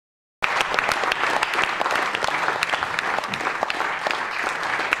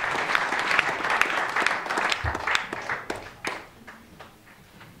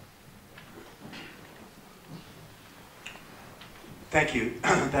Thank you.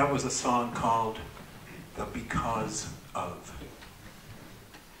 That was a song called The Because Of.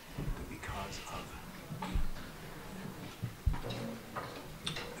 The Because Of.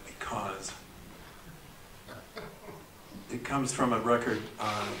 The Because. It comes from a record,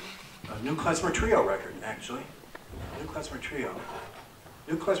 a New Klezmer Trio record, actually. New Klezmer Trio.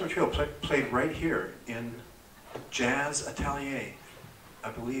 New Klezmer Trio played right here in Jazz Atelier. I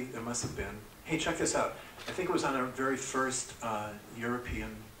believe it must have been. Hey, check this out. I think it was on our very first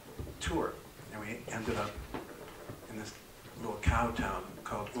European tour. And we ended up in this little cow town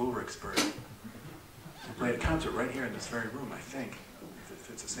called Ulrichsberg. We played a concert right here in this very room, I think, if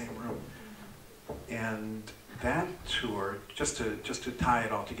it's the same room. And that tour, just to tie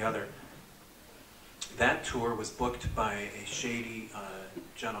it all together, that tour was booked by a shady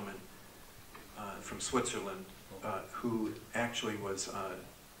gentleman from Switzerland who actually was,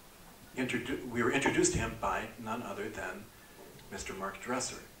 we were introduced to him by none other than Mr. Mark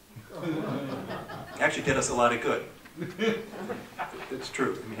Dresser. He actually did us a lot of good. It's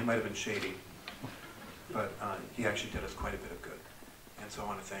true. I mean, he might have been shady, but he actually did us quite a bit of good. And so I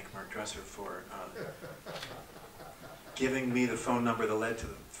want to thank Mark Dresser for giving me the phone number that led to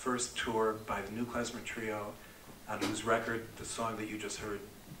the first tour by the New Klezmer Trio, on whose record the song that you just heard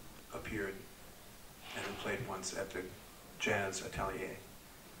appeared and then played once at the Jazz Atelier.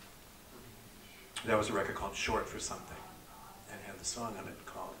 That was a record called Short for Something, and it had the song on it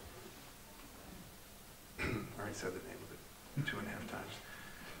called, I already said the name of it 2.5 times.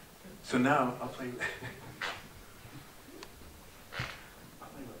 So now I'll play,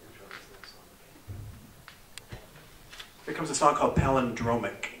 Here comes a song called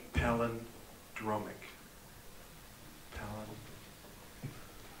Palindromic. Palindromic.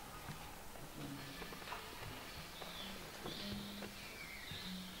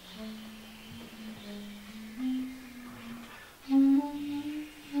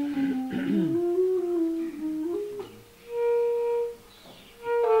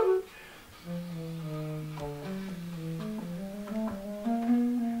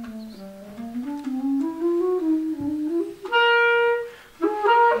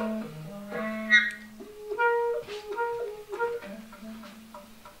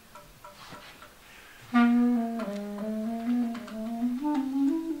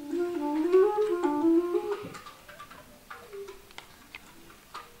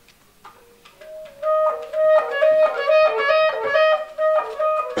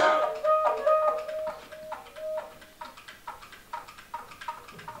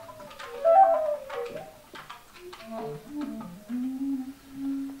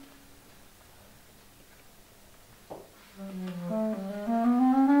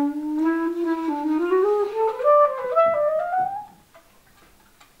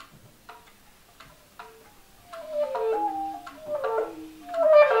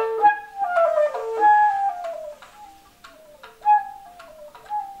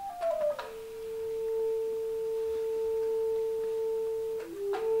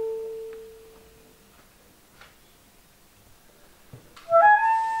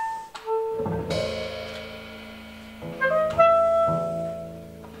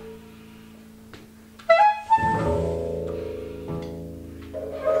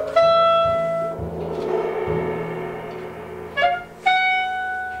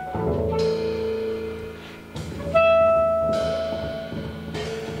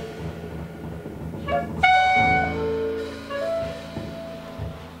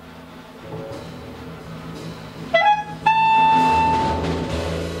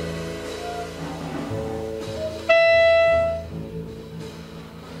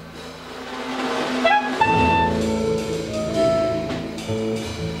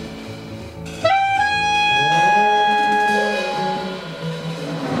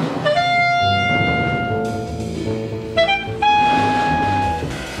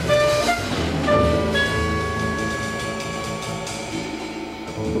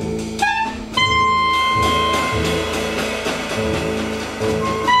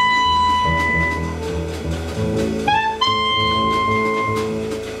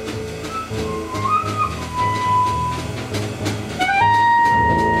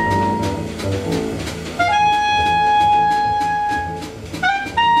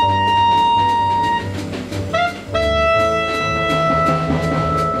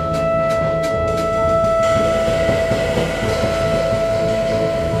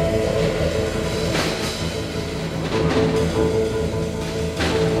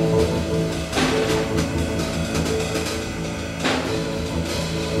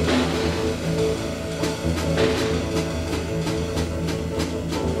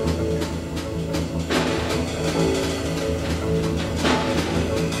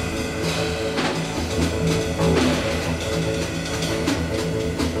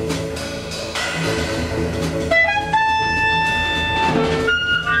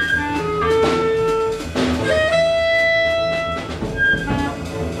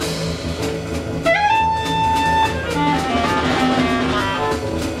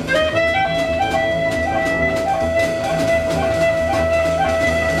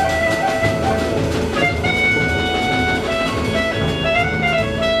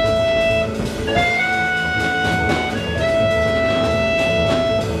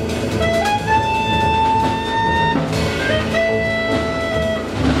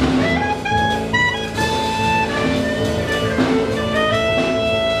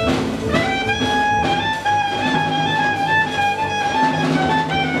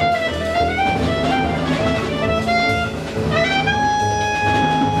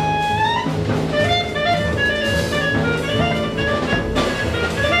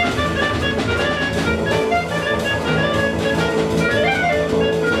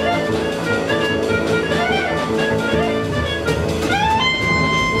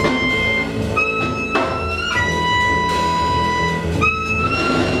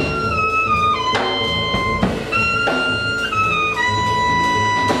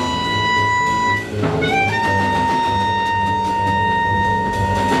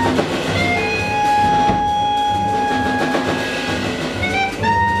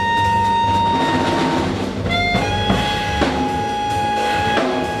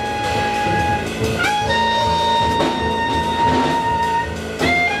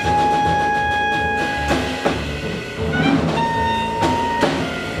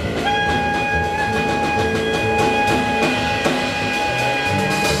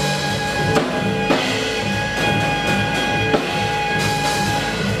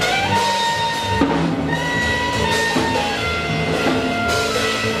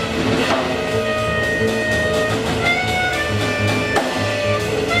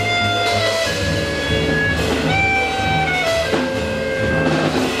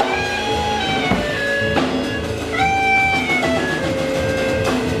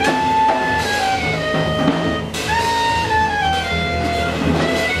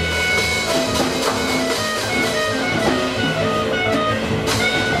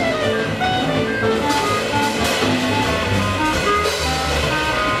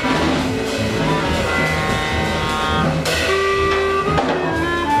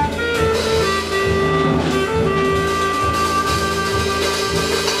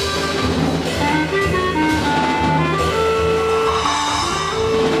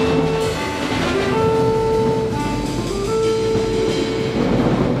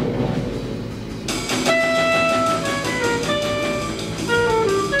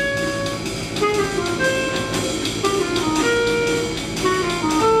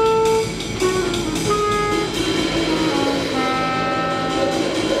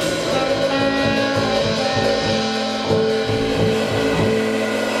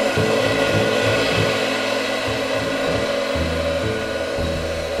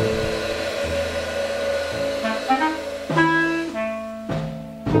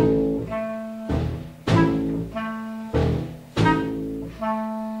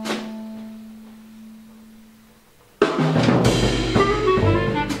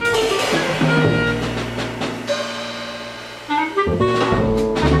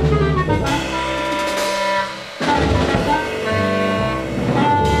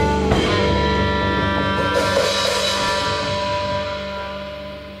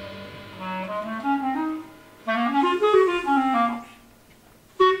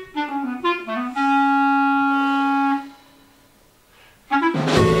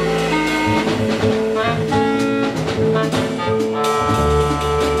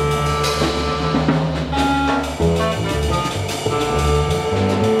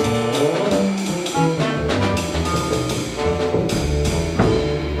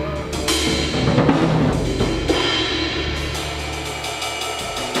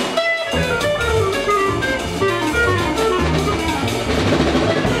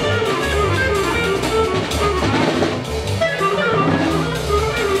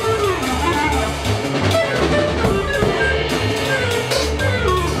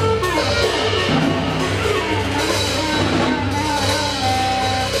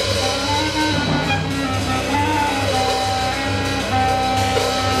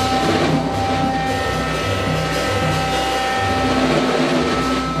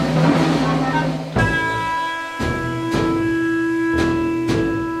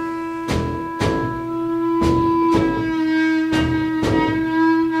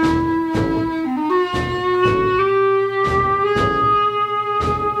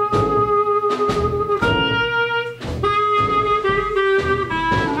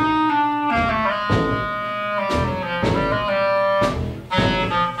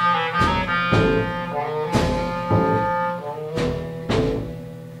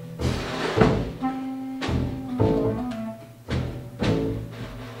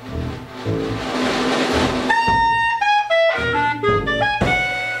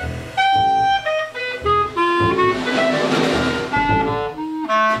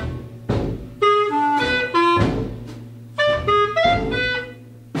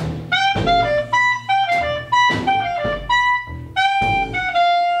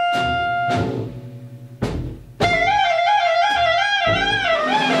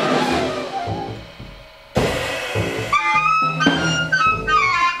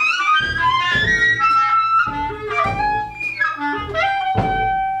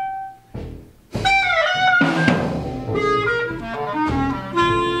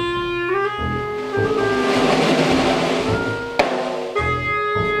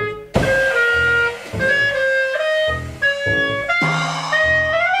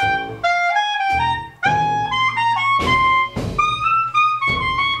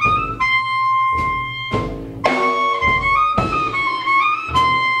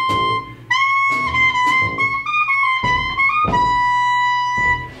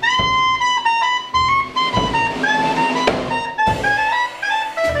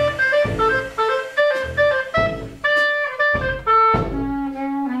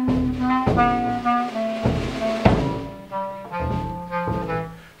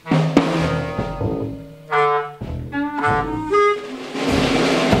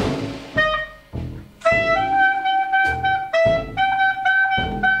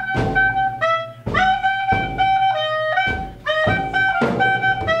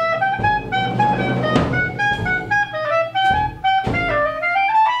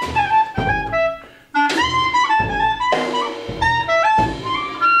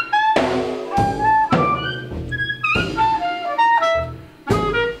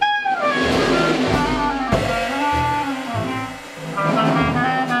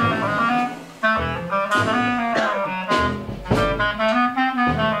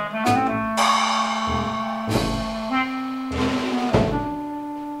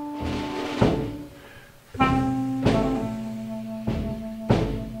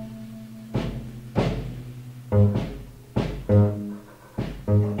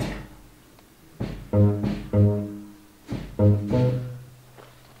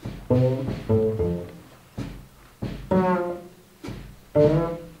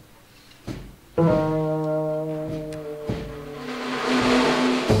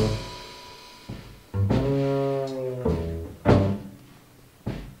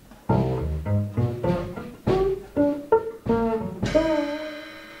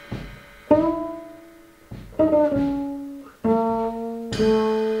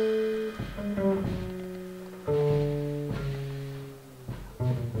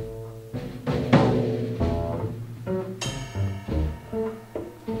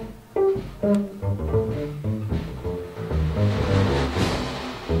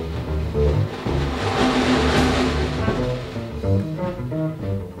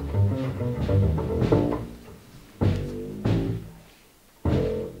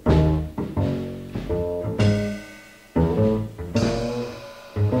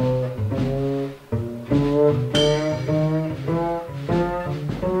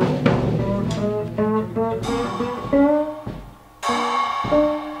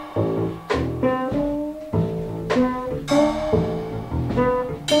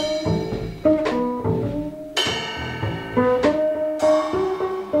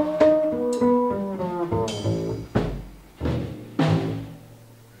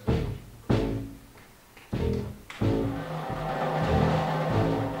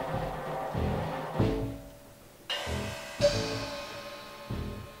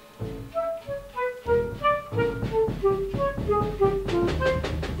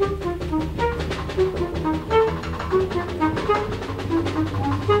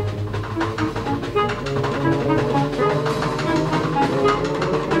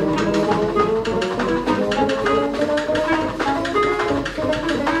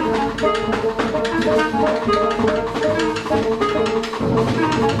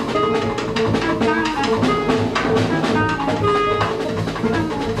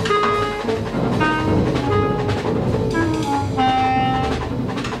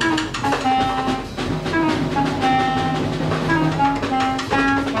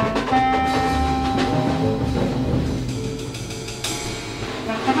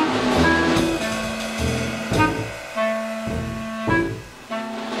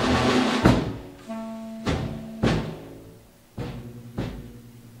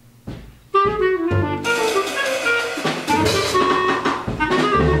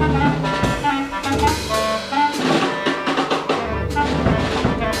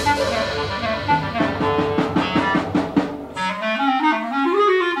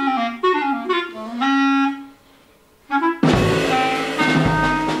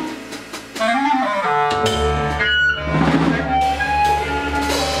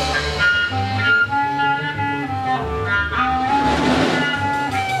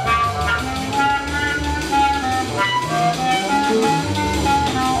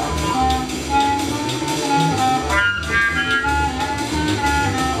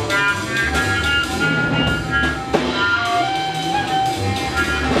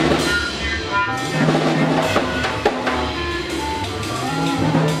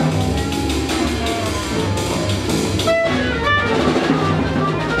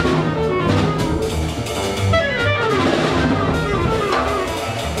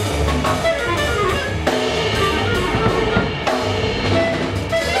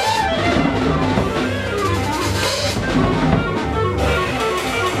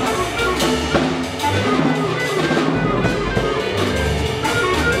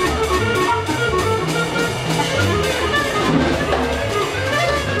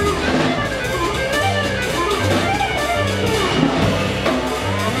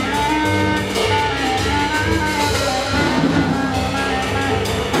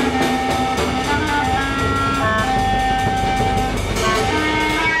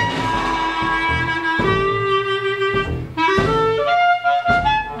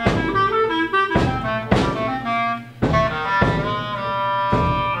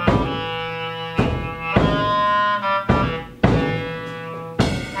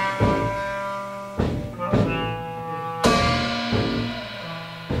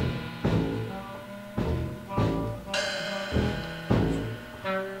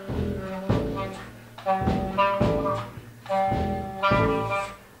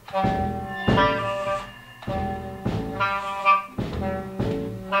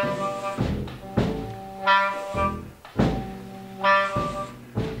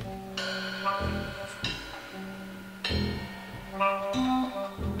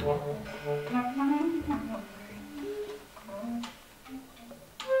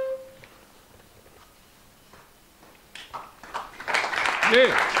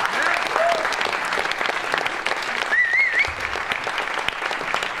 Yeah.